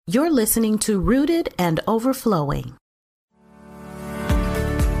You're listening to Rooted and Overflowing.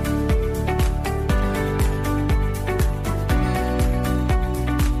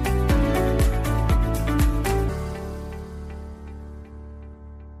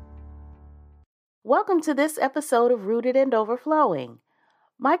 Welcome to this episode of Rooted and Overflowing.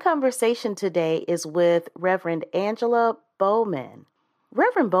 My conversation today is with Reverend Angela Bowman.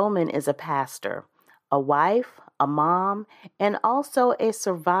 Reverend Bowman is a pastor, a wife, a mom, and also a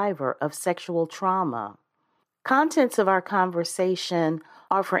survivor of sexual trauma. Contents of our conversation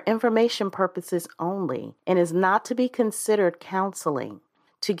are for information purposes only and is not to be considered counseling.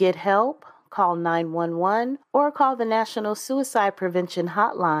 To get help, call 911 or call the National Suicide Prevention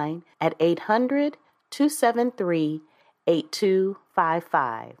Hotline at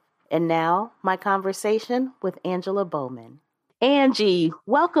 800-273-8255. And now, my conversation with Angela Bowman. Angie,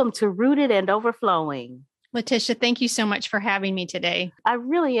 welcome to Rooted and Overflowing. Letitia, thank you so much for having me today. I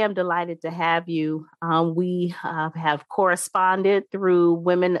really am delighted to have you. We have corresponded through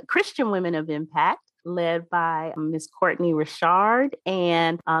Christian Women of Impact, led by Ms. Courtney Richard,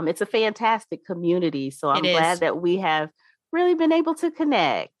 and it's a fantastic community. So I'm glad that we have really been able to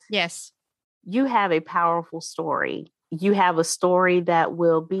connect. Yes. You have a powerful story. You have a story that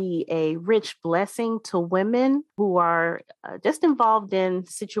will be a rich blessing to women who are just involved in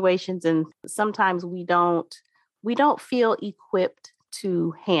situations, and sometimes we don't feel equipped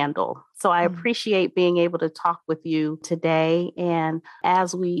to handle. So I appreciate being able to talk with you today. And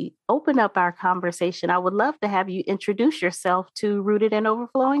as we open up our conversation, I would love to have you introduce yourself to Rooted and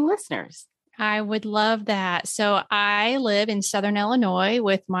Overflowing listeners. I would love that. So I live in Southern Illinois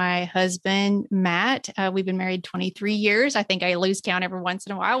with my husband, Matt. We've been married 23 years. I think I lose count every once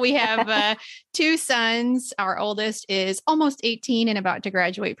in a while. We have two sons. Our oldest is almost 18 and about to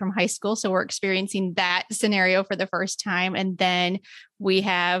graduate from high school. So we're experiencing that scenario for the first time. And then we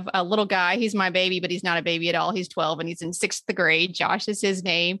have a little guy. He's my baby, but he's not a baby at all. He's 12 and he's in 6th grade. Josh is his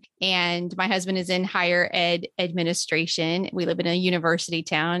name. And my husband is in higher ed administration. We live in a university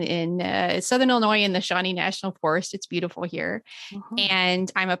town in Southern Illinois in the Shawnee National Forest. It's beautiful here.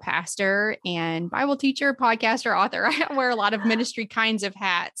 And I'm a pastor and Bible teacher, podcaster, author. I wear a lot of ministry kinds of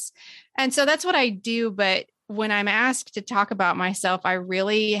hats. And so that's what I do. But when I'm asked to talk about myself, I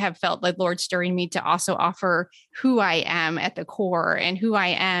really have felt the Lord stirring me to also offer who I am at the core. And who I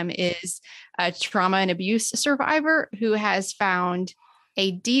am is a trauma and abuse survivor who has found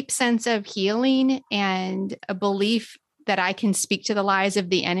a deep sense of healing and a belief that I can speak to the lies of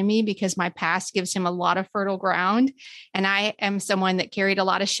the enemy because my past gives him a lot of fertile ground. And I am someone that carried a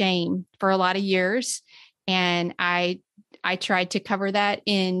lot of shame for a lot of years. And I tried to cover that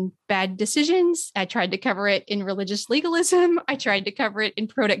in bad decisions. I tried to cover it in religious legalism. I tried to cover it in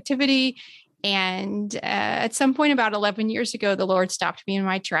productivity. And at some point about 11 years ago, the Lord stopped me in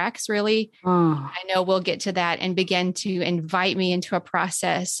my tracks, really. I know we'll get to that and begin to invite me into a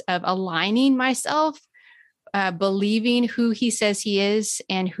process of aligning myself, believing who he says he is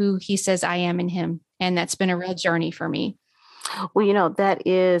and who he says I am in him. And that's been a real journey for me. Well, it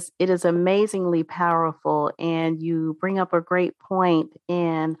is amazingly powerful. And you bring up a great point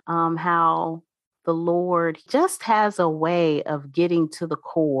in how the Lord just has a way of getting to the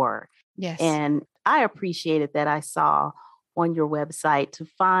core. Yes. And I appreciated that I saw on your website to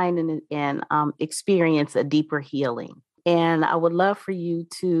find and experience a deeper healing. And I would love for you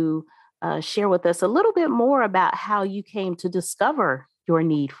to share with us a little bit more about how you came to discover your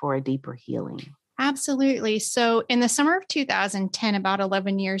need for a deeper healing. Absolutely. So in the summer of 2010, about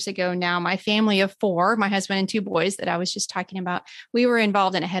 11 years ago now, my family of 4, my husband and 2 boys that I was just talking about, we were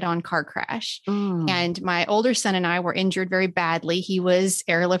involved in a head-on car crash. And my older son and I were injured very badly. He was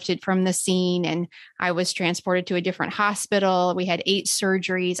airlifted from the scene and I was transported to a different hospital. We had 8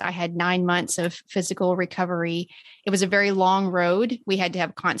 surgeries. I had 9 months of physical recovery. It was a very long road. We had to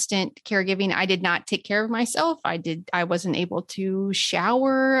have constant caregiving. I did not take care of myself. I wasn't able to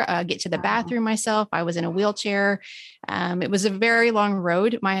shower, get to the bathroom myself. I was in a wheelchair. It was a very long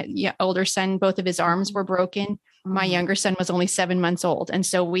road. My older son, both of his arms were broken. My younger son was only 7 months old. And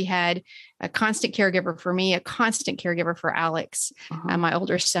so we had a constant caregiver for me, a constant caregiver for Alex. My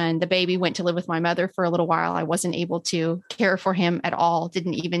older son, the baby, went to live with my mother for a little while. I wasn't able to care for him at all,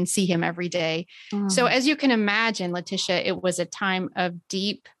 didn't even see him every day. So as you can imagine, Letitia, it was a time of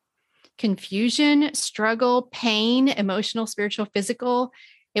deep confusion, struggle, pain, emotional, spiritual, physical.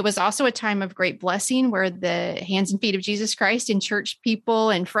 It was also a time of great blessing where the hands and feet of Jesus Christ and church people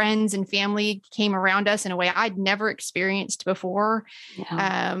and friends and family came around us in a way I'd never experienced before.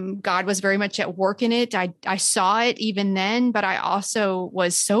 Yeah. God was very much at work in it. I saw it even then, but I also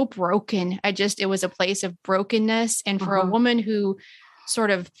was so broken. It was a place of brokenness. And for a woman who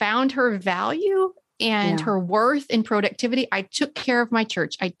sort of found her value and her worth in productivity, I took care of my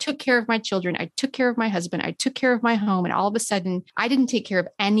church. I took care of my children. I took care of my husband. I took care of my home. And all of a sudden, I didn't take care of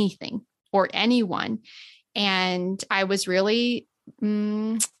anything or anyone. And I was really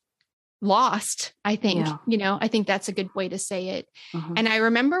lost, I think. I think that's a good way to say it. And I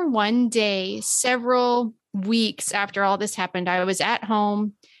remember one day, several weeks after all this happened, I was at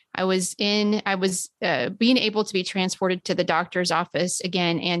home. I was being able to be transported to the doctor's office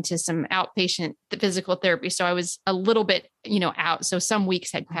again and to some outpatient physical therapy. So I was a little bit, out. So some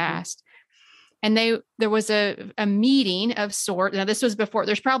weeks had passed. And there was a meeting of sort. Now this was before,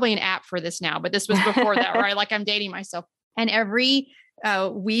 there's probably an app for this now, but this was before that, right? Like I'm dating myself. And every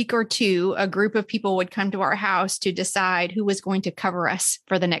week or two, a group of people would come to our house to decide who was going to cover us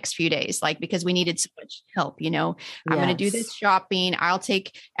for the next few days, like, because we needed so much help, I'm going to do this shopping. I'll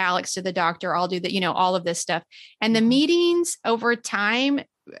take Alex to the doctor. I'll do that, all of this stuff. And the meetings over time,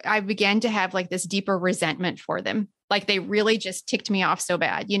 I began to have like this deeper resentment for them. Like they really just ticked me off so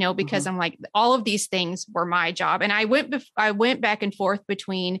bad, because I'm like, all of these things were my job. And I went back and forth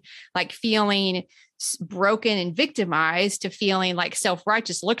between like feeling broken and victimized to feeling like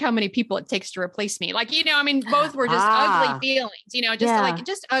self-righteous. Look how many people it takes to replace me. Like, both were just ugly feelings,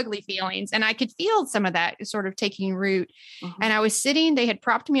 just ugly feelings. And I could feel some of that sort of taking root. And I was sitting, they had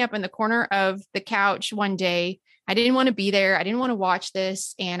propped me up in the corner of the couch one day. I didn't want to be there. I didn't want to watch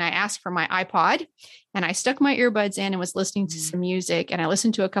this. And I asked for my iPod and I stuck my earbuds in and was listening to some music, and I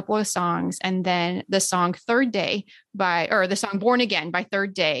listened to a couple of songs. And then the song the song Born Again by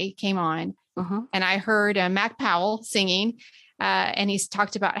Third Day came on. And I heard Mac Powell singing, and he's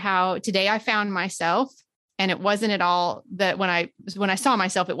talked about how today I found myself, and it wasn't at all that when I saw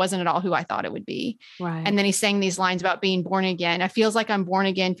myself, it wasn't at all who I thought it would be. Right. And then he sang these lines about being born again. It feels like I'm born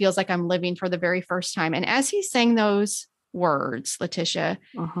again, feels like I'm living for the very first time. And as he sang those words, Letitia,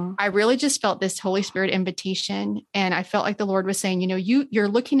 I really just felt this Holy Spirit invitation. And I felt like the Lord was saying, you're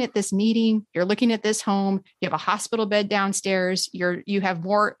looking at this meeting, you're looking at this home, you have a hospital bed downstairs, you have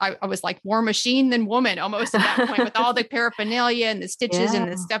more, I was like more machine than woman almost at that point with all the paraphernalia and the stitches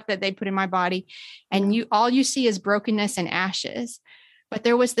and the stuff that they put in my body. And all you see is brokenness and ashes. But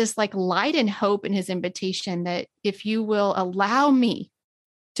there was this like light and hope in his invitation that if you will allow me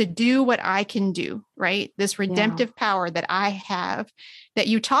to do what I can do, right? This redemptive power that I have, that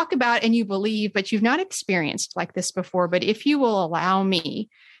you talk about and you believe, but you've not experienced like this before. But if you will allow me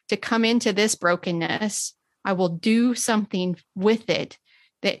to come into this brokenness, I will do something with it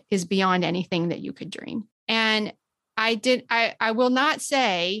that is beyond anything that you could dream. And I will not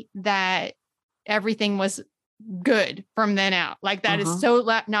say that everything was good from then out. Like that is so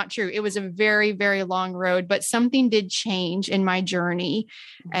not true. It was a very, very long road, but something did change in my journey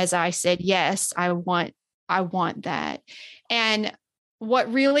as I said, yes, I want that. And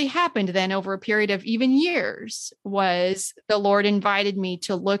what really happened then over a period of even years was the Lord invited me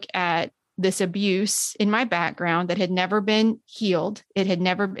to look at this abuse in my background that had never been healed. It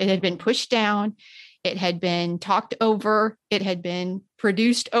had been pushed down. It had been talked over. It had been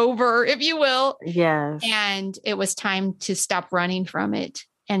produced over, if you will. Yes. And it was time to stop running from it.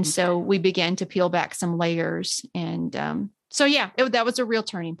 And so we began to peel back some layers. And that was a real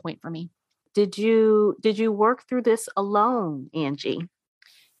turning point for me. Did you work through this alone, Angie?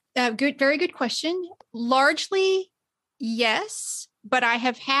 Very good question. Largely, yes, but I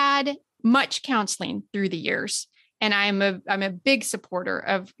have had much counseling through the years. And I'm a big supporter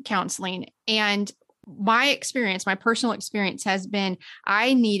of counseling. And my personal experience has been,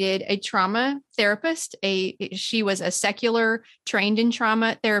 I needed a trauma therapist. She was a secular, trained in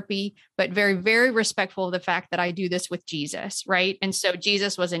trauma therapy, but very, very respectful of the fact that I do this with Jesus, right? And so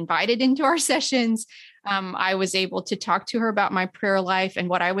Jesus was invited into our sessions. I was able to talk to her about my prayer life and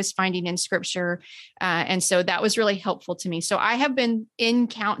what I was finding in scripture. And so that was really helpful to me. So I have been in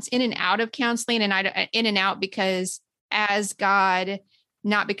and out of counseling, and in and out because as God,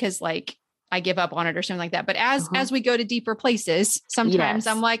 not because like I give up on it or something like that, but as we go to deeper places, sometimes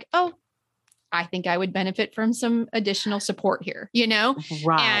I'm like, oh, I think I would benefit from some additional support here,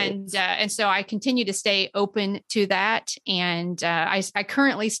 Right. And so I continue to stay open to that. And I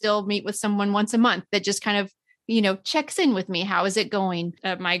currently still meet with someone once a month that just kind of, checks in with me. How is it going?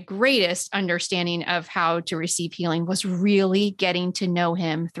 My greatest understanding of how to receive healing was really getting to know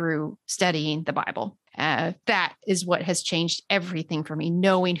him through studying the Bible. That is what has changed everything for me,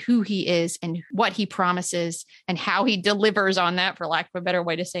 knowing who he is and what he promises and how he delivers on that, for lack of a better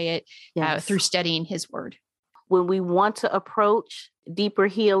way to say it, through studying his word. When we want to approach deeper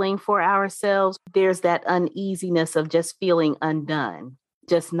healing for ourselves, there's that uneasiness of just feeling undone.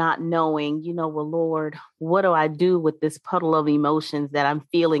 just not knowing, well, Lord, what do I do with this puddle of emotions that I'm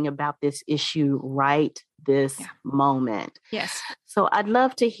feeling about this issue right this moment? Yes. So I'd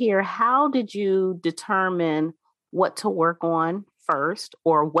love to hear, how did you determine what to work on first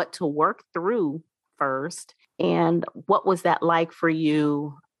or what to work through first? And what was that like for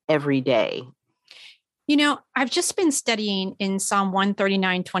you every day? I've just been studying in Psalm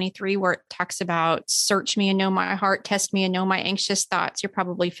 139:23, where it talks about search me and know my heart, test me and know my anxious thoughts. You're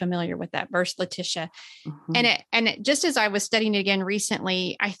probably familiar with that verse, Letitia. Mm-hmm. And just as I was studying it again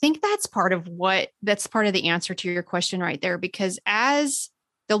recently, I think that's part of the answer to your question right there, because as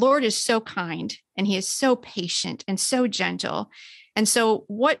the Lord is so kind and he is so patient and so gentle. And so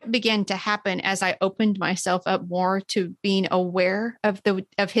what began to happen as I opened myself up more to being aware of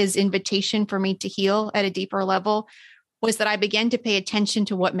his invitation for me to heal at a deeper level was that I began to pay attention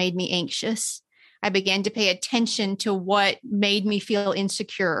to what made me anxious. I began to pay attention to what made me feel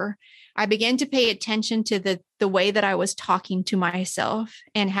insecure. I began to pay attention to the way that I was talking to myself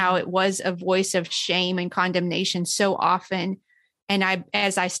and how it was a voice of shame and condemnation so often. And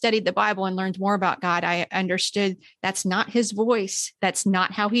as I studied the Bible and learned more about God, I understood that's not his voice. That's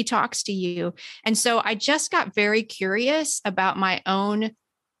not how he talks to you. And so I just got very curious about my own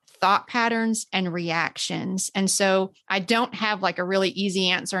thought patterns and reactions. And so I don't have like a really easy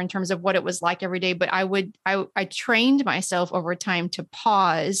answer in terms of what it was like every day, but I trained myself over time to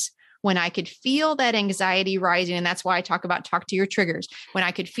pause when I could feel that anxiety rising. And that's why I talk to your triggers. When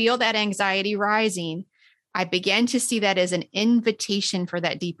I could feel that anxiety rising, I began to see that as an invitation for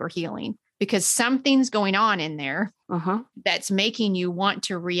that deeper healing, because something's going on in there that's making you want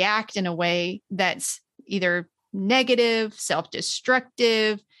to react in a way that's either negative,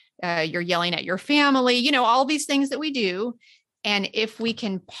 self-destructive. You're yelling at your family, all these things that we do. And if we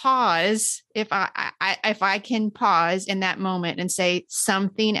can pause, if I can pause in that moment and say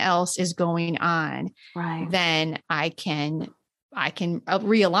something else is going on, right, then I can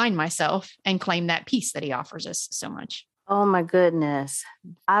realign myself and claim that peace that he offers us so much. Oh my goodness.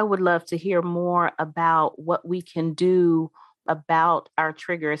 I would love to hear more about what we can do about our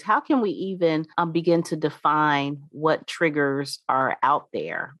triggers. How can we even begin to define what triggers are out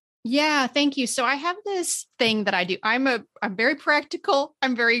there? Yeah, thank you. So I have this thing that I do. I'm very practical.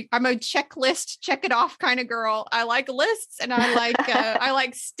 I'm a checklist, check it off kind of girl. I like lists and I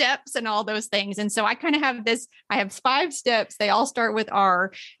like steps and all those things. And so I kind of have this, I have 5 steps. They all start with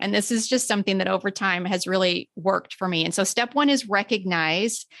R. And this is just something that over time has really worked for me. And so step 1 is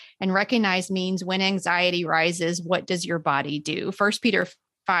recognize. And recognize means when anxiety rises, what does your body do? 1 Peter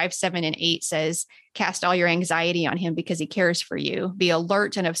 5, 7, and 8 says, cast all your anxiety on him because he cares for you. Be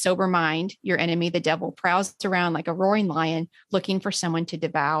alert and of sober mind. Your enemy, the devil, prowls around like a roaring lion looking for someone to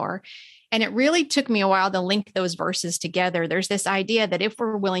devour. And it really took me a while to link those verses together. There's this idea that if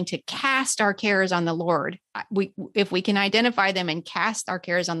we're willing to cast our cares on the Lord, if we can identify them and cast our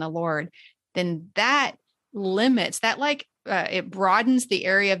cares on the Lord, then that limits that, it broadens the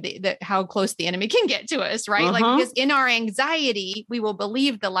area of how close the enemy can get to us, right? Because in our anxiety, we will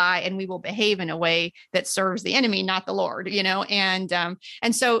believe the lie and we will behave in a way that serves the enemy, not the Lord, and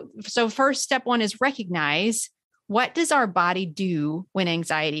so first step 1 is recognize, what does our body do when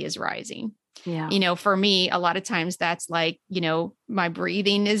anxiety is rising? Yeah. For me, a lot of times that's like, my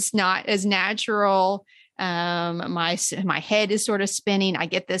breathing is not as natural. My head is sort of spinning. I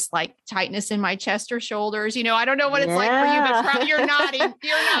get this like tightness in my chest or shoulders. I don't know what it's like for you, but you're nodding.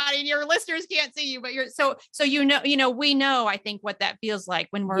 You're nodding. Your listeners can't see you, but you're so we know, I think, what that feels like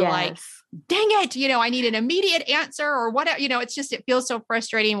when we're like, dang it, I need an immediate answer or whatever. It feels so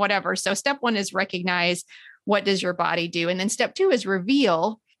frustrating, whatever. So step 1 is recognize, what does your body do? And then step 2 is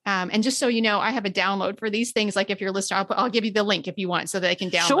reveal. And just so you know, I have a download for these things. Like if you're listening, I'll give you the link if you want, so they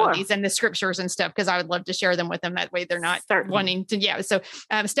can download these and the scriptures and stuff, because I would love to share them with them. That way they're not wanting to. Yeah. So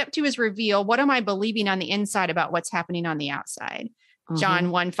step 2 is reveal. What am I believing on the inside about what's happening on the outside?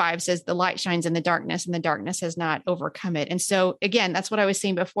 John 1:5 says the light shines in the darkness and the darkness has not overcome it. And so again, that's what I was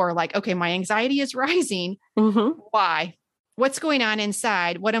saying before. Like, okay, my anxiety is rising. Why? What's going on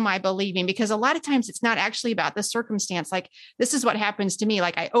inside? What am I believing? Because a lot of times it's not actually about the circumstance. Like, this is what happens to me.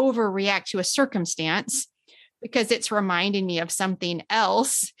 Like, I overreact to a circumstance because it's reminding me of something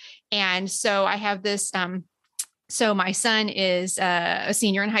else. And so I have this, so my son is a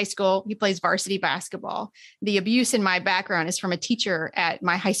senior in high school. He plays varsity basketball. The abuse in my background is from a teacher at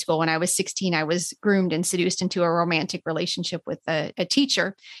my high school. When I was 16, I was groomed and seduced into a romantic relationship with a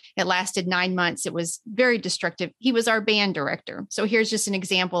teacher. It lasted 9 months. It was very destructive. He was our band director. So here's just an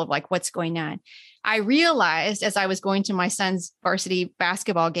example of like what's going on. I realized as I was going to my son's varsity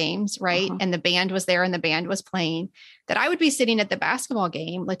basketball games, right? And the band was there and the band was playing, that I would be sitting at the basketball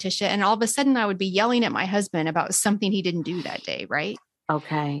game, Letitia, and all of a sudden I would be yelling at my husband about something he didn't do that day, right?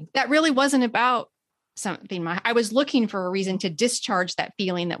 Okay. That really wasn't about something. I was looking for a reason to discharge that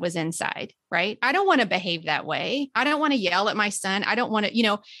feeling that was inside, right? I don't want to behave that way. I don't want to yell at my son. I don't want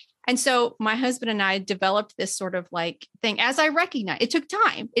to, and so my husband and I developed this sort of like thing as I recognize it took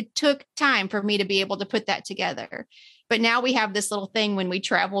time. It took time for me to be able to put that together. But now we have this little thing when we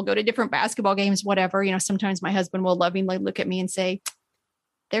travel, go to different basketball games, whatever, sometimes my husband will lovingly look at me and say,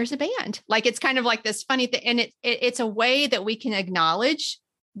 there's a band. Like, it's kind of like this funny thing. And it's a way that we can acknowledge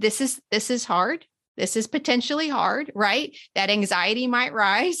this is hard. This is potentially hard, right? That anxiety might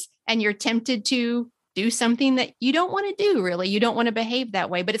rise and you're tempted to do something that you don't want to do, really. You don't want to behave that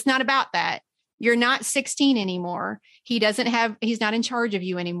way, but it's not about that. You're not 16 anymore. He's not in charge of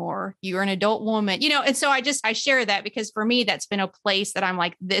you anymore. You're an adult woman, and so I share that because for me, that's been a place that I'm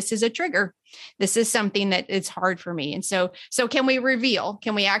like, this is a trigger. This is something that it's hard for me. And so can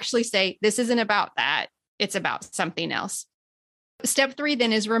we actually say, this isn't about that? It's about something else. Step 3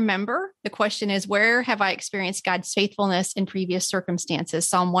 then is remember. The question is, where have I experienced God's faithfulness in previous circumstances?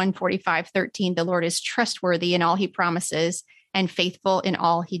 Psalm 145:13, the Lord is trustworthy in all he promises and faithful in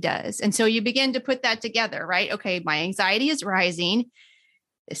all he does. And so you begin to put that together, right? Okay, my anxiety is rising.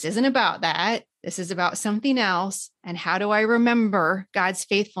 This isn't about that. This is about something else. And how do I remember God's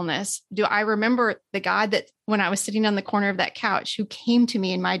faithfulness? Do I remember the God that when I was sitting on the corner of that couch, who came to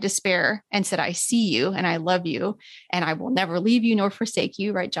me in my despair and said, I see you and I love you and I will never leave you nor forsake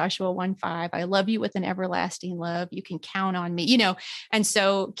you, right? Joshua 1:5, I love you with an everlasting love. You can count on me, And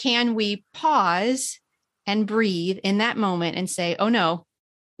so can we pause and breathe in that moment and say, oh no,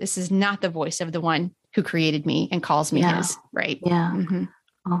 this is not the voice of the one who created me and calls me his, right? Yeah.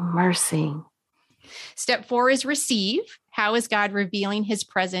 Oh, mercy. Step 4 is receive. How is God revealing his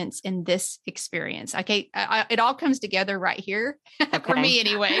presence in this experience? Okay. It all comes together right here for me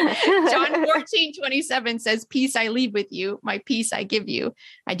anyway. John 14:27 says, peace I leave with you. My peace I give you.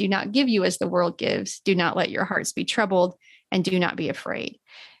 I do not give you as the world gives. Do not let your hearts be troubled and do not be afraid.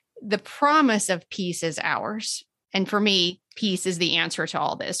 The promise of peace is ours. And for me, peace is the answer to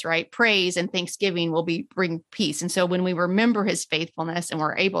all this, right? Praise and thanksgiving will bring peace. And so when we remember his faithfulness and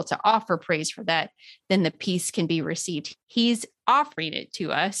we're able to offer praise for that, then the peace can be received. He's offering it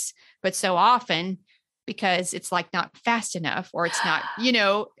to us, but so often because it's like not fast enough, or it's not,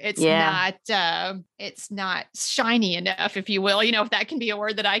 it's not shiny enough, if you will, if that can be a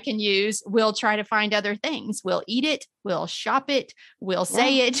word that I can use, we'll try to find other things. We'll eat it, we'll shop it, we'll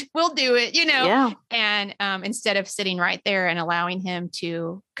say it, we'll do it, and instead of sitting right there and allowing him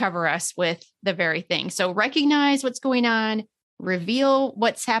to cover us with the very thing. So recognize what's going on, reveal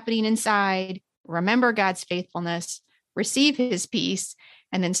what's happening inside, remember God's faithfulness, receive his peace.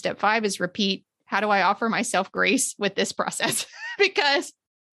 And then step 5 is repeat. How do I offer myself grace with this process? because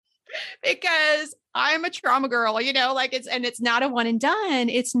I'm a trauma girl, it's not a one and done.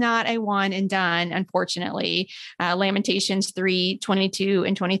 It's not a one and done, unfortunately. Lamentations 3:22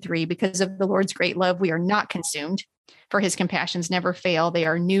 and 23, because of the Lord's great love, we are not consumed, for his compassions never fail. They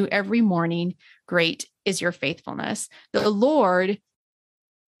are new every morning. Great is your faithfulness. The Lord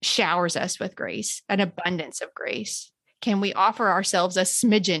showers us with grace, an abundance of grace. Can we offer ourselves a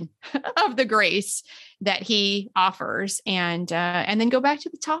smidgen of the grace that he offers and then go back to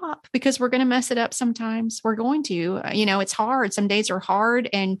the top, because we're going to mess it up sometimes. We're going to, it's hard. Some days are hard.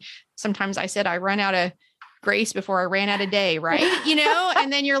 And sometimes I said, I run out of grace before I ran out of day. Right.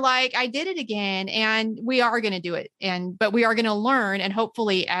 And then you're like, I did it again, and we are going to do it. But we are going to learn. And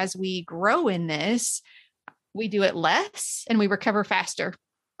hopefully as we grow in this, we do it less and we recover faster.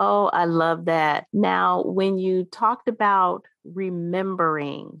 Oh, I love that. Now, when you talked about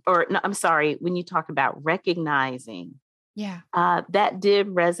remembering, when you talked about recognizing, that did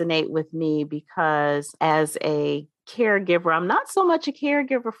resonate with me, because as a caregiver, I'm not so much a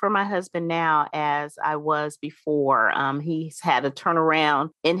caregiver for my husband now as I was before. He's had a turnaround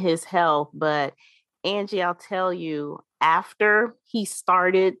in his health, but Angie, I'll tell you, after he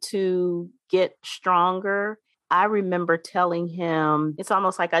started to get stronger, I remember telling him, it's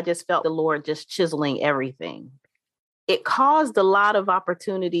almost like I just felt the Lord just chiseling everything. It caused a lot of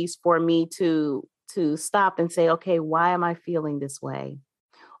opportunities for me to stop and say, okay, why am I feeling this way?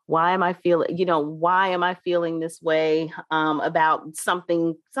 Why am I feeling this way about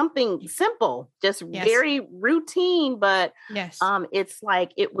something simple, just very routine, but it's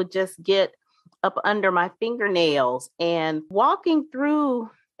like it would just get up under my fingernails. And walking through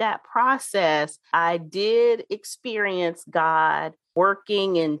that process, I did experience God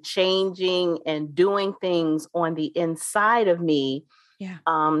working and changing and doing things on the inside of me. Yeah.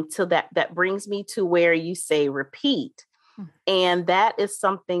 So that brings me to where you say repeat. And that is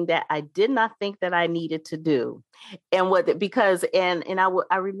something that I did not think that I needed to do. And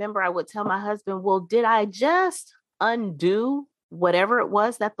I remember I would tell my husband, well, did I just undo whatever it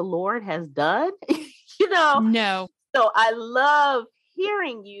was that the Lord has done? No. So I love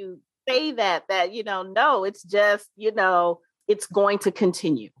hearing you say that, no, it's just, it's going to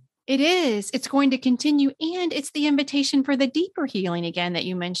continue. It is. It's going to continue. And it's the invitation for the deeper healing again that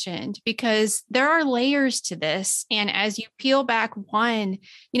you mentioned, because there are layers to this. And as you peel back one,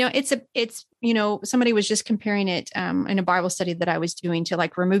 somebody was just comparing it in a Bible study that I was doing to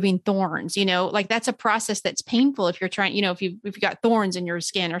like removing thorns, like that's a process that's painful if you're trying, if you've got thorns in your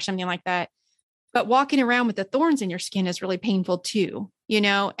skin or something like that. But walking around with the thorns in your skin is really painful too,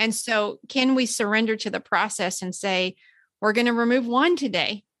 And so can we surrender to the process and say, we're going to remove one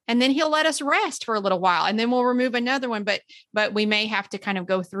today? And then he'll let us rest for a little while, and then we'll remove another one. But we may have to kind of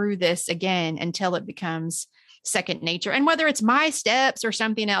go through this again until it becomes second nature. And whether it's my steps or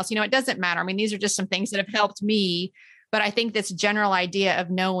something else, it doesn't matter. I mean, these are just some things that have helped me. But I think this general idea of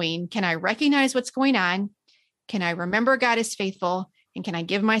knowing, can I recognize what's going on? Can I remember God is faithful? And can I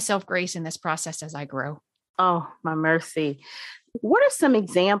give myself grace in this process as I grow? Oh, my mercy. What are some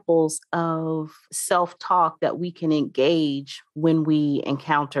examples of self-talk that we can engage when we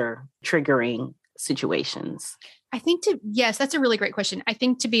encounter triggering situations? I think yes, that's a really great question. I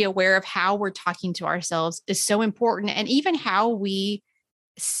think to be aware of how we're talking to ourselves is so important. And even how we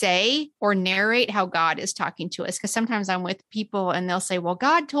say or narrate how God is talking to us. Because sometimes I'm with people and they'll say, well,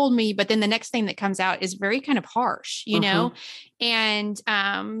 God told me, but then the next thing that comes out is very kind of harsh, and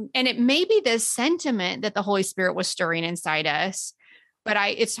it may be this sentiment that the Holy Spirit was stirring inside us. But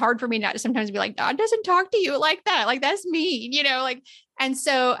it's hard for me not to sometimes be like, God doesn't talk to you like that. Like, that's me, and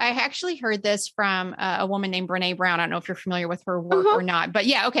so I actually heard this from a woman named Brene Brown. I don't know if you're familiar with her work or not, but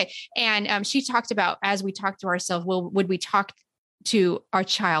yeah. Okay. And she talked about, as we talk to ourselves, would we talk to our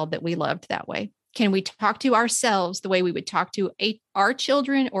child that we loved that way? Can we talk to ourselves the way we would talk to our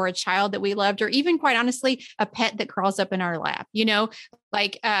children or a child that we loved, or even quite honestly, a pet that crawls up in our lap,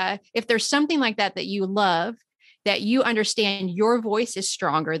 if there's something like that you love, that you understand your voice is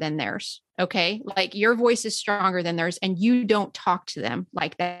stronger than theirs. Okay. Like your voice is stronger than theirs, and you don't talk to them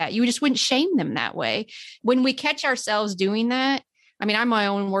like that. You just wouldn't shame them that way. When we catch ourselves doing that, I mean, I'm my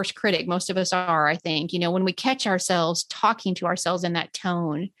own worst critic. Most of us are, I think, when we catch ourselves talking to ourselves in that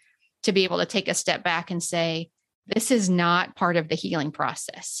tone, to be able to take a step back and say, this is not part of the healing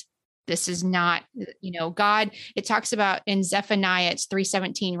process. This is not, God, it talks about in Zephaniah, it's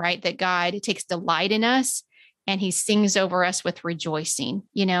 3:17, right? That God takes delight in us and he sings over us with rejoicing,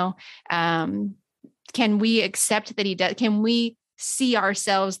 can we accept that he does? Can we see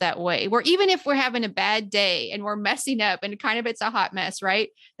ourselves that way, where even if we're having a bad day and we're messing up and kind of it's a hot mess, right?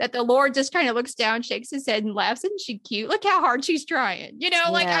 That the Lord just kind of looks down, shakes his head and laughs. Isn't she cute? Look how hard she's trying,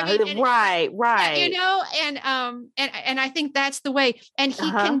 like, I mean, right. And I think that's the way. And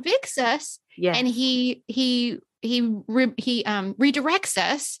he convicts us, and he redirects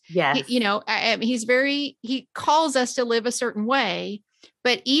us. Yes. He calls us to live a certain way.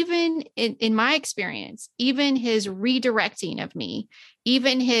 But even in my experience, even his redirecting of me,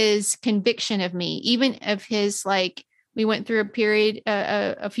 even his conviction of me, even of his, like, we went through a period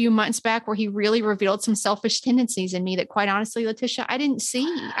a few months back where he really revealed some selfish tendencies in me that, quite honestly, Letitia, I didn't see.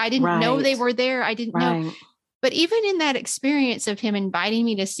 I didn't know they were there. I didn't know. But even in that experience of him inviting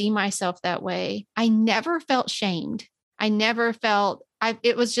me to see myself that way, I never felt shamed. I never felt,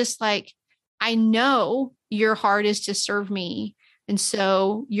 it was just like, I know your heart is to serve me. And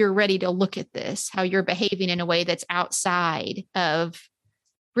so you're ready to look at this, how you're behaving in a way that's outside of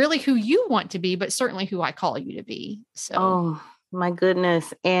really who you want to be, but certainly who I call you to be. So, oh my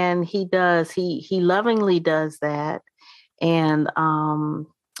goodness. And he does, he lovingly does that. And I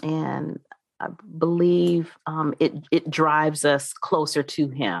believe it drives us closer to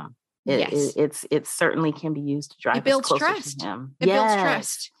him. It certainly can be used to drive us closer to him. It builds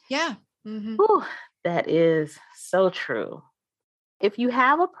trust. Yeah. Mm-hmm. Whew, that is so true. If you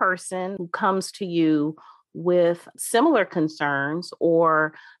have a person who comes to you with similar concerns,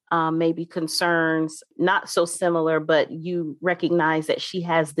 or maybe concerns not so similar, but you recognize that she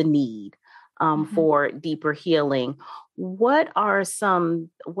has the need for deeper healing, what kind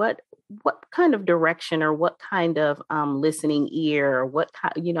of direction, or what kind of listening ear, or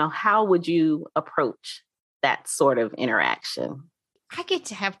how would you approach that sort of interaction? I get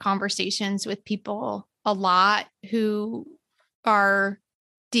to have conversations with people a lot who are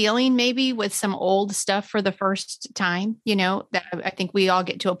dealing maybe with some old stuff for the first time, that I think we all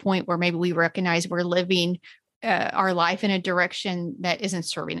get to a point where maybe we recognize we're living our life in a direction that isn't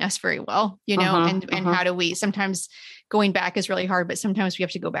serving us very well, and how do we, sometimes going back is really hard, but sometimes we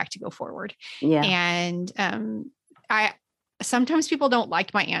have to go back to go forward. Yeah. And sometimes people don't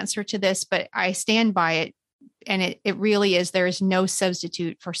like my answer to this, but I stand by it. And it really is, there is no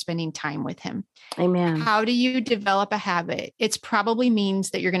substitute for spending time with him. Amen. How do you develop a habit? It's probably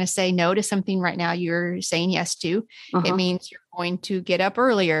means that you're going to say no to something right now you're saying yes to. It means you're going to get up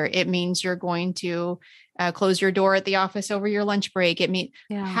earlier. It means you're going to close your door at the office over your lunch break. It means,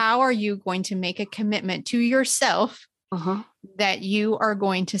 how are you going to make a commitment to yourself that you are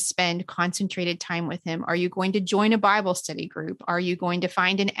going to spend concentrated time with him? Are you going to join a Bible study group? Are you going to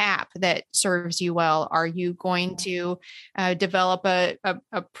find an app that serves you well? Are you going to develop a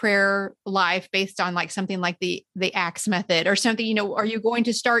prayer life based on like something like the Acts method or something? Are you going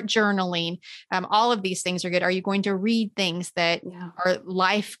to start journaling? All of these things are good. Are you going to read things that are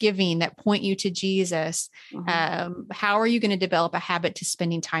life-giving, that point you to Jesus? How are you going to develop a habit to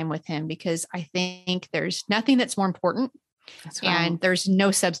spending time with him? Because I think there's nothing that's more important. That's right. And there's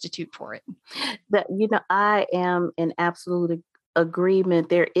no substitute for it. I am in absolute agreement.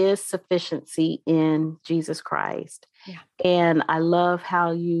 There is sufficiency in Jesus Christ. Yeah. And I love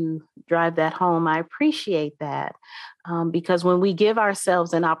how you drive that home. I appreciate that because when we give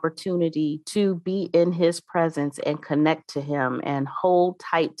ourselves an opportunity to be in his presence and connect to him and hold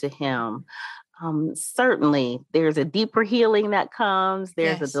tight to him, certainly there's a deeper healing that comes.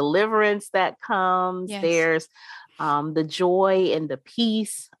 There's a deliverance that comes. Yes. There's the joy and the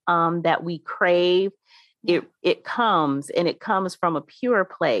peace that we crave. It comes, and it comes from a pure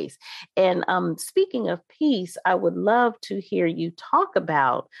place. And speaking of peace, I would love to hear you talk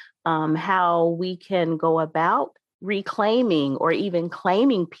about how we can go about reclaiming or even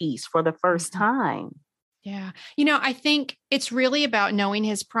claiming peace for the first time. Yeah. I think it's really about knowing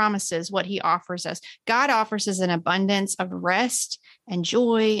his promises, what he offers us. God offers us an abundance of rest and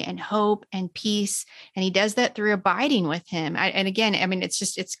joy and hope and peace. And he does that through abiding with him. And again,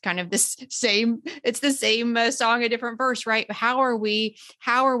 it's kind of it's the same song, a different verse, right? How are we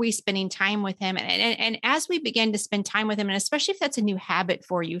spending time with him? And as we begin to spend time with him, and especially if that's a new habit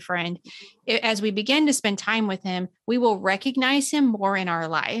for you, friend, as we begin to spend time with him, we will recognize him more in our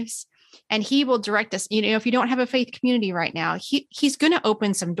lives. And he will direct us. If you don't have a faith community right now, he's going to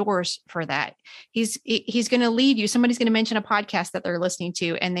open some doors for that. He's going to lead you. Somebody's going to mention a podcast that they're listening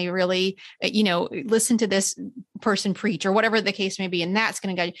to, and they really, listen to this person preach or whatever the case may be. And that's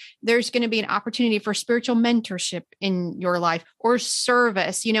going to guide you. There's going to be an opportunity for spiritual mentorship in your life or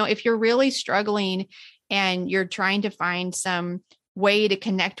service. If you're really struggling and you're trying to find some way to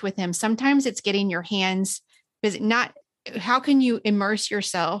connect with him, sometimes it's getting your hands busy. How can you immerse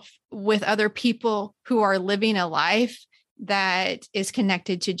yourself with other people who are living a life that is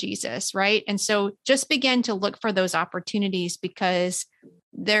connected to Jesus, right? And so just begin to look for those opportunities because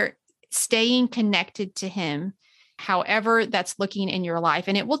they're staying connected to him, however that's looking in your life.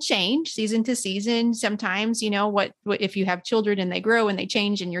 And it will change season to season. Sometimes, what if you have children and they grow and they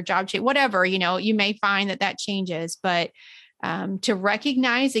change and your job change, whatever, you may find that changes. But to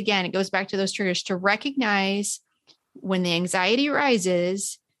recognize, again, it goes back to those triggers, to recognize when the anxiety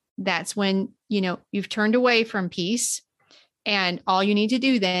rises, that's when, you've turned away from peace. And all you need to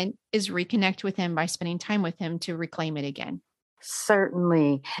do then is reconnect with him by spending time with him to reclaim it again.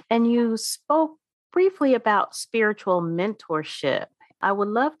 Certainly. And you spoke briefly about spiritual mentorship. I would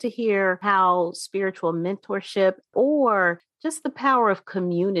love to hear how spiritual mentorship or just the power of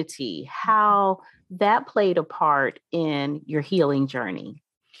community, how that played a part in your healing journey.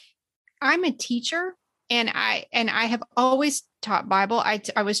 I'm a teacher. And I have always taught Bible.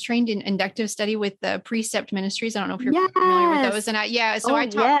 I was trained in inductive study with the Precept Ministries. I don't know if you're familiar with those. And I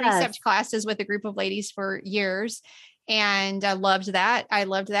taught Precept classes with a group of ladies for years. And I loved that.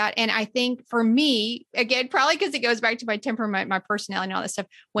 And I think for me, again, probably because it goes back to my temperament, my personality and all that stuff,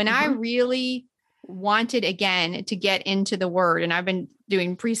 when I really wanted again to get into the word, and I've been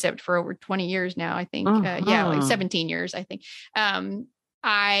doing Precept for over 20 years now, I think, like 17 years, I think.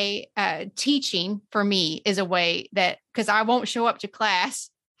 Teaching for me is a way that, because I won't show up to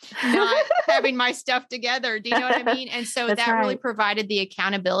class not having my stuff together. Do you know what I mean? And so that really provided the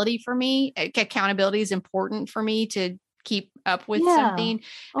accountability for me. Accountability is important for me to keep up with something.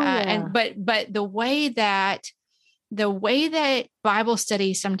 But the way that the way that Bible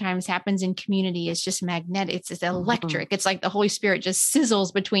study sometimes happens in community is just magnetic. It's electric. It's like the Holy Spirit just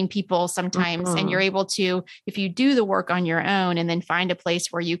sizzles between people sometimes. And you're able to, if you do the work on your own and then find a place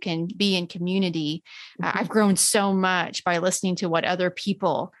where you can be in community. I've grown so much by listening to what other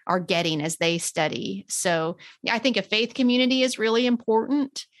people are getting as they study. So I think a faith community is really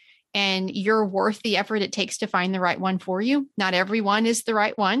important. And you're worth the effort it takes to find the right one for you. Not everyone is the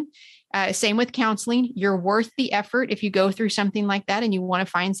right one. Same with counseling. You're worth the effort if you go through something like that and you want to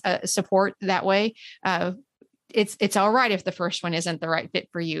find support that way. It's all right if the first one isn't the right fit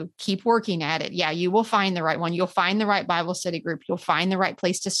for you. Keep working at it. Yeah, you will find the right one. You'll find the right Bible study group. You'll find the right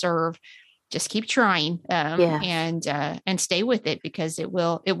place to serve. Just keep trying and stay with it, because it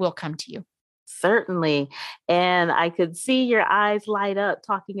will come to you. Certainly. And I could see your eyes light up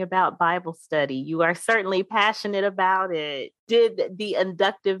talking about Bible study. You are certainly passionate about it. Did the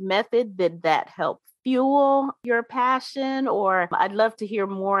inductive method, did that help fuel your passion? Or I'd love to hear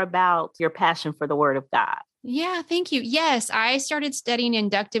more about your passion for the Word of God. Yeah, thank you. Yes, I started studying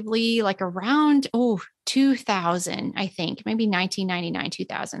inductively like around 2000, I think, maybe 1999,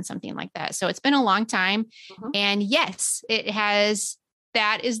 2000, something like that. So it's been a long time. And yes,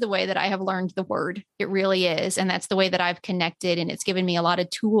 that is the way that I have learned the Word. It really is. And that's the way that I've connected. And it's given me a lot of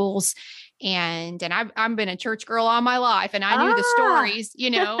tools. And I've been a church girl all my life, and I knew the stories.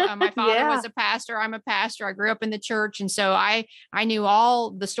 My father was a pastor. I'm a pastor. I grew up in the church. And so I knew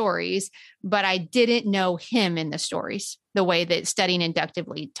all the stories, but I didn't know him in the stories the way that studying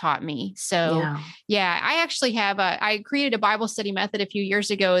inductively taught me. So I actually I created a Bible study method a few years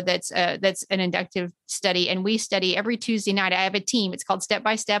ago. That's an inductive study. And we study every Tuesday night. I have a team. It's called Step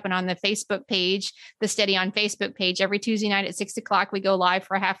by Step. And on the Facebook page, the study on Facebook page, every Tuesday night at 6:00, we go live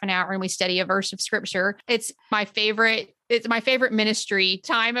for half an hour and we study a verse of scripture. It's my favorite ministry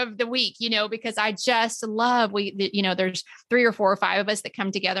time of the week, because I just love, there's 3 or 4 or 5 of us that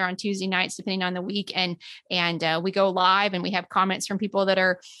come together on Tuesday nights, depending on the week. And we go live and we have comments from people that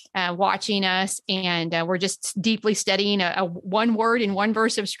are watching us. And we're just deeply studying a one word in one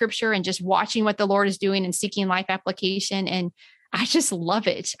verse of scripture and just watching what the Lord is doing and seeking life application. And I just love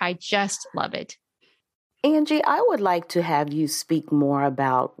it. I just love it. Angie, I would like to have you speak more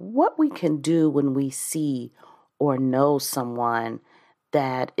about what we can do when we see or know someone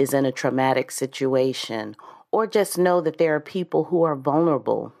that is in a traumatic situation, or just know that there are people who are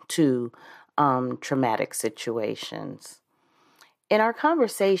vulnerable to traumatic situations. In our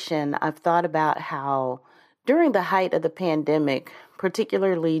conversation, I've thought about how during the height of the pandemic,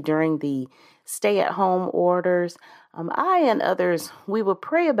 particularly during the stay-at-home orders, I and others, we would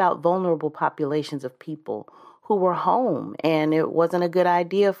pray about vulnerable populations of people who were home, and it wasn't a good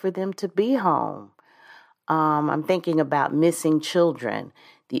idea for them to be home. I'm thinking about missing children,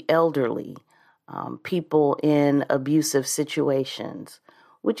 the elderly, people in abusive situations.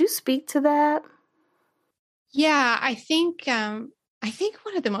 Would you speak to that? Yeah, I think one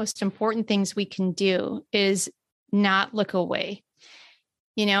of the most important things we can do is not look away.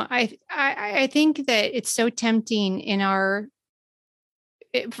 I think that it's so tempting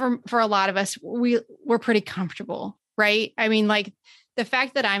for a lot of us, we're pretty comfortable, right? I mean, like the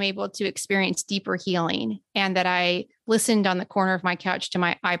fact that I'm able to experience deeper healing, and that I listened on the corner of my couch to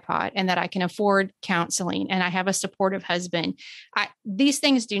my iPod, and that I can afford counseling, and I have a supportive husband. These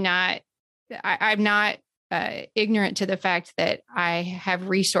things I'm not ignorant to the fact that I have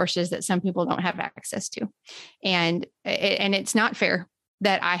resources that some people don't have access to. And it's not fair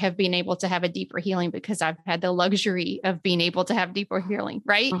that I have been able to have a deeper healing because I've had the luxury of being able to have deeper healing.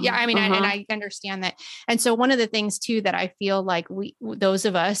 Right. Yeah. I mean, and I understand that. And so one of the things too, that I feel like those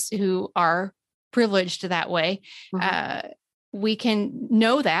of us who are privileged that way, we can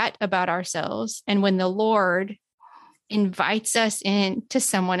know that about ourselves. And when the Lord invites us into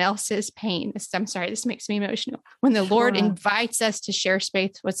someone else's pain. I'm sorry, this makes me emotional. When the Lord invites us to share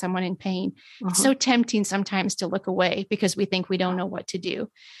space with someone in pain, it's so tempting sometimes to look away because we think we don't know what to do.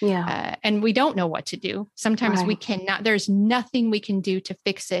 Yeah. And we don't know what to do. Sometimes we cannot, there's nothing we can do to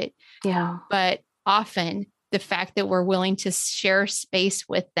fix it. Yeah. But often the fact that we're willing to share space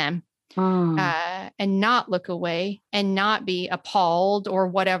with them and not look away and not be appalled or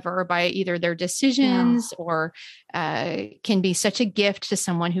whatever by either their decisions or can be such a gift to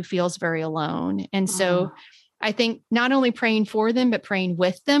someone who feels very alone. And so I think not only praying for them, but praying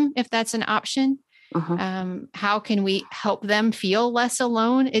with them, if that's an option. How can we help them feel less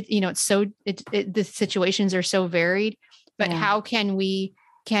alone? The situations are so varied, but how can we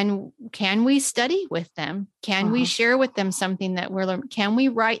study with them? Can we share with them something that we're learning? Can we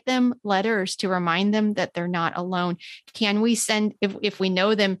write them letters to remind them that they're not alone? Can we send, if we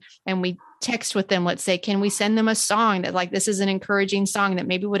know them and we text with them. Let's say, can we send them a song that like, this is an encouraging song that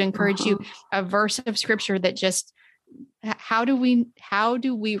maybe would encourage you, a verse of scripture that just, how do we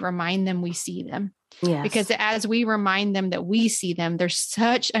remind them we see them? Yes. Because as we remind them that we see them, there's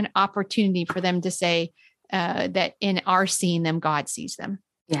such an opportunity for them to say that in our seeing them, God sees them,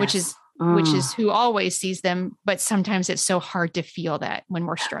 Yes. which is who always sees them. But sometimes it's so hard to feel that when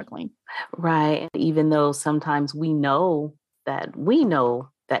we're struggling. Right. Even though sometimes we know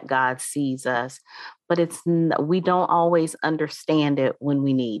that God sees us, but we don't always understand it when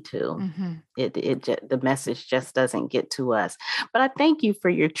we need to. Mm-hmm. The message just doesn't get to us. But I thank you for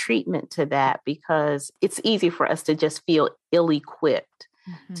your treatment to that, because it's easy for us to just feel ill-equipped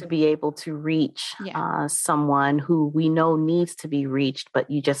to be able to reach someone who we know needs to be reached, but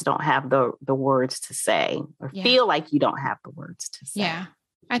you just don't have the words to say, or feel like you don't have the words to say. Yeah.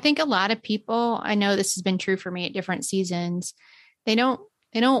 I think a lot of people, I know this has been true for me at different seasons, they don't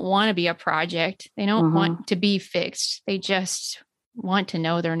want to be a project. They don't want to be fixed. They just want to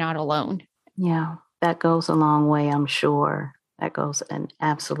know they're not alone. Yeah, that goes a long way, I'm sure. That goes an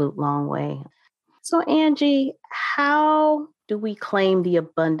absolute long way. So, Angie, how do we claim the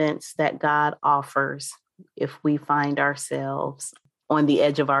abundance that God offers if we find ourselves on the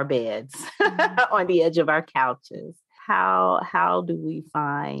edge of our beds, on the edge of our couches? How do we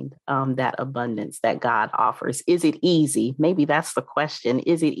find that abundance that God offers? Is it easy? Maybe that's the question.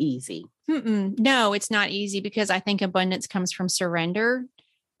 Is it easy? No, it's not easy, because I think abundance comes from surrender.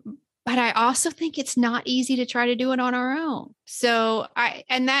 But I also think it's not easy to try to do it on our own. So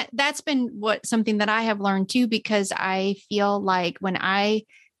that's been something that I have learned too, because I feel like when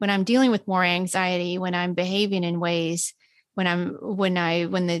I'm dealing with more anxiety, when I'm behaving in ways, when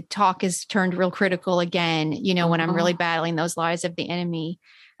the talk is turned real critical again, when I'm really battling those lies of the enemy,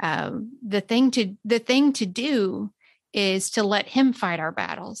 the thing to do is to let him fight our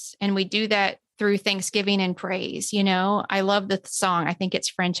battles. And we do that through thanksgiving and praise. I love the song. I think it's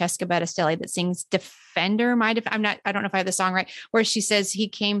Francesca Battistelli that sings Defender. I don't know if I have the song right, where she says he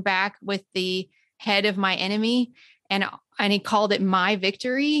came back with the head of my enemy and he called it my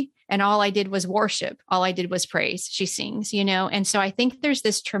victory. And all I did was worship. All I did was praise, she sings, And so I think there's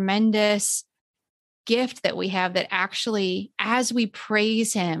this tremendous gift that we have that actually, as we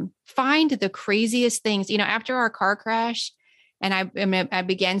praise him, find the craziest things, after our car crash. And I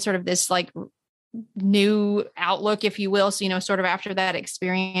began sort of this like new outlook, if you will. So, sort of after that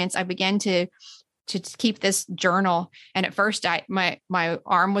experience, I began to keep this journal. And at first my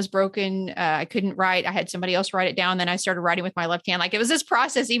arm was broken. I couldn't write. I had somebody else write it down. Then I started writing with my left hand. Like it was this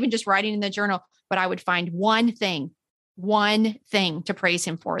process, even just writing in the journal, but I would find one thing to praise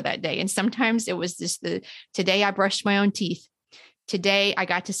him for that day. And sometimes it was today I brushed my own teeth. Today I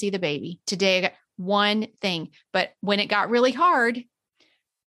got to see the baby. Today I got one thing. But when it got really hard,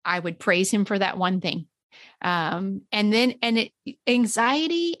 I would praise him for that one thing.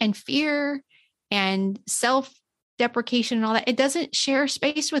 Anxiety and fear and self-deprecation and all that, it doesn't share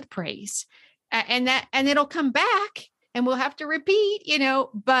space with praise. And it'll come back and we'll have to repeat,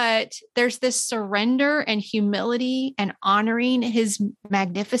 but there's this surrender and humility and honoring his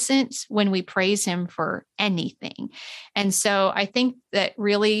magnificence when we praise him for anything. And so I think that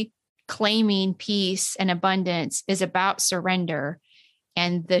really claiming peace and abundance is about surrender.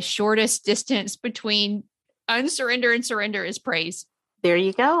 And the shortest distance between unsurrender and surrender is praise. There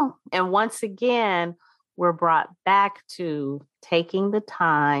you go. And once again, we're brought back to taking the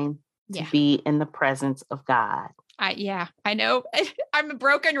time to be in the presence of God. I know. I'm a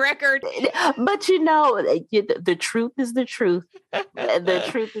broken record. But the truth is the truth. The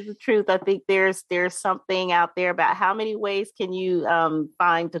truth is the truth. I think there's something out there about how many ways can you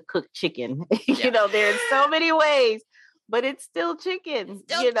find to cook chicken. There's so many ways. But it's still chicken,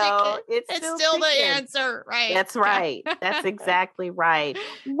 It's still the answer, right? That's right. That's exactly right.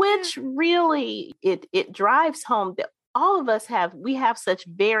 Which really, it drives home that all of us have such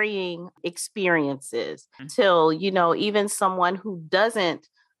varying experiences till, even someone who doesn't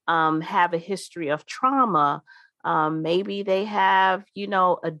have a history of trauma, maybe they have,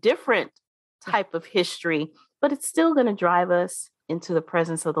 a different type of history, but it's still going to drive us into the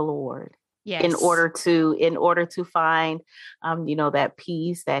presence of the Lord. Yes. In order to find, that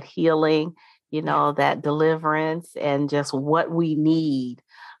peace, that healing, that deliverance, and just what we need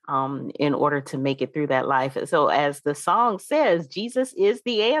in order to make it through that life. So as the song says, Jesus is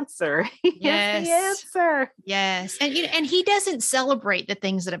the answer. Yes. Is the answer. Yes. And he doesn't celebrate the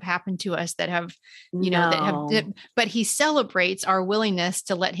things that have happened to us that have, but he celebrates our willingness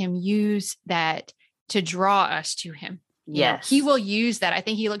to let him use that to draw us to him. He Yes. will use that. I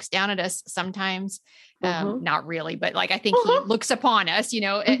think he looks down at us sometimes. Mm-hmm. Not really, but like, I think he looks upon us,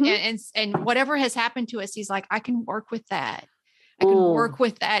 Mm-hmm. and whatever has happened to us, he's like, I can work with that. I can Ooh. work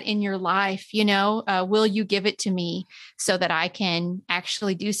with that in your life. Will you give it to me so that I can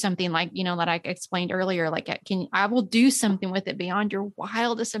actually do something like, that I explained earlier, like I will do something with it beyond your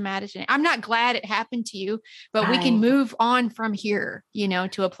wildest imagination. I'm not glad it happened to you, but we can Right. move on from here,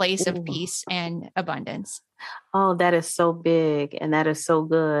 to a place of Ooh. peace and abundance. Oh, that is so big and that is so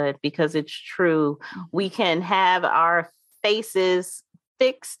good because it's true. We can have our faces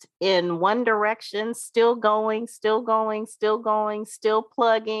fixed in one direction, still going, still going, still going, still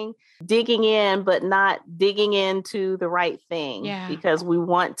plugging, digging in, but not digging into the right thing Yeah. because we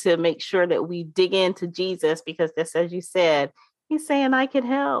want to make sure that we dig into Jesus because just as you said, he's saying, I can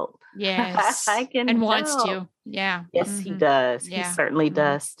help. Yes. I can And help. wants to. Yeah. Yes, he does. He Yeah. certainly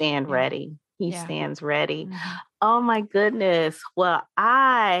does stand Yeah. ready. He Yeah. stands ready. Oh my goodness. Well,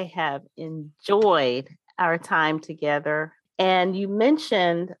 I have enjoyed our time together. And you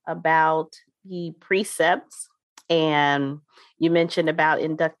mentioned about the precepts and you mentioned about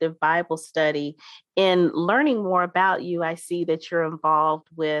inductive Bible study. In learning more about you, I see that you're involved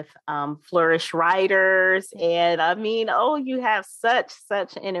with Flourish Writers. And I mean, you have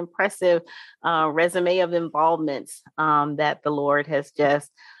such an impressive resume of involvements that the Lord has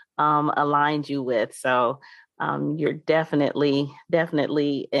just aligned you with. So you're definitely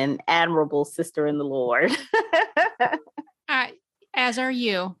an admirable sister in the Lord. As are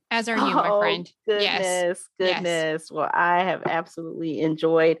you, my friend. Goodness. Yes. Well, I have absolutely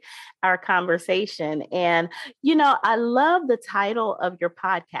enjoyed our conversation. And, I love the title of your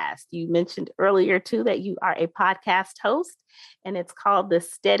podcast. You mentioned earlier, too, that you are a podcast host, and it's called the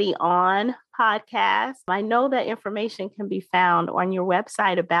Steady On Podcast. I know that information can be found on your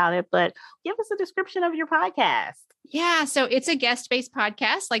website about it, but give us a description of your podcast. Yeah. So it's a guest-based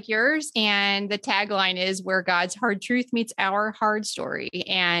podcast like yours. And the tagline is where God's hard truth meets our hard story.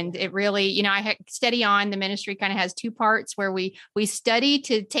 And it really, Steady On, the ministry kind of has two parts where we study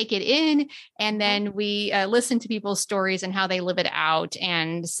to take it in, and then we listen to people's stories and how they live it out.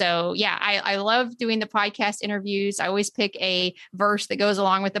 And so, yeah, I love doing the podcast interviews. I always pick a verse that goes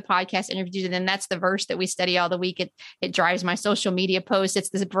along with the podcast interviews. And then that's the verse that we study all the week. It drives my social media posts. It's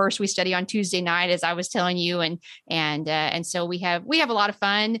the verse we study on Tuesday night, as I was telling you. And so we have a lot of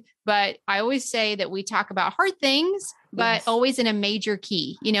fun, but I always say that we talk about hard things, but always in a major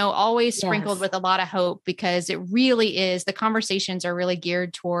key, always sprinkled with a lot of hope, because it really is, the conversations are really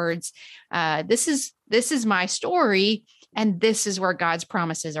geared towards, this is my story. And this is where God's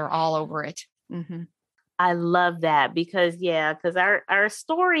promises are all over it. Mm-hmm. I love that because our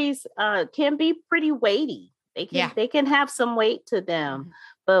stories can be pretty weighty. They can have some weight to them,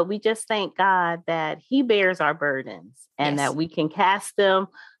 but we just thank God that he bears our burdens and that we can cast them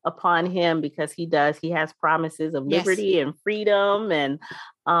upon him because he does. He has promises of liberty and freedom and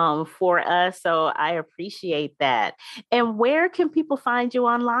for us. So I appreciate that. And where can people find you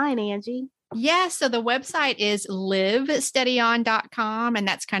online, Angie? Yeah. So the website is livesteadyon.com, and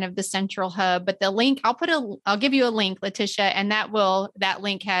that's kind of the central hub. But the link, I'll give you a link, Letitia, and that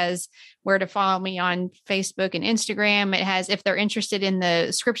link has where to follow me on Facebook and Instagram. It has, if they're interested in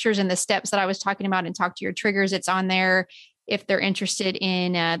the scriptures and the steps that I was talking about and talk to your triggers, it's on there. If they're interested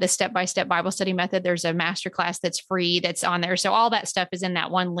in the step-by-step Bible study method, there's a masterclass that's free that's on there. So all that stuff is in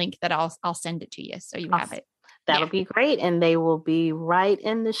that one link that I'll send it to you. So you have it. That'll be great. And they will be right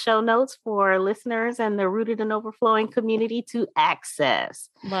in the show notes for listeners and the Rooted and Overflowing community to access.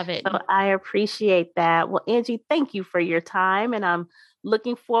 Love it. So I appreciate that. Well, Angie, thank you for your time. And I'm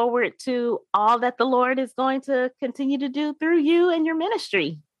looking forward to all that the Lord is going to continue to do through you and your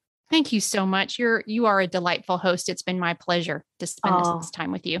ministry. Thank you so much. You are a delightful host. It's been my pleasure to spend this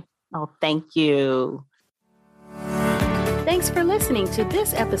time with you. Oh, thank you. Thanks for listening to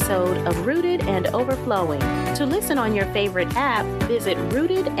this episode of Rooted and Overflowing. To listen on your favorite app, visit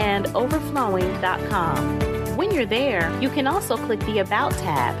rootedandoverflowing.com. When you're there, you can also click the About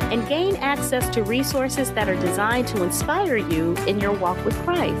tab and gain access to resources that are designed to inspire you in your walk with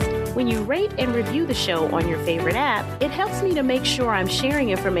Christ. When you rate and review the show on your favorite app, it helps me to make sure I'm sharing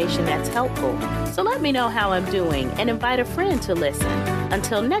information that's helpful. So let me know how I'm doing and invite a friend to listen.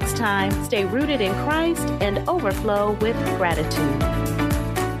 Until next time, stay rooted in Christ and overflow with gratitude.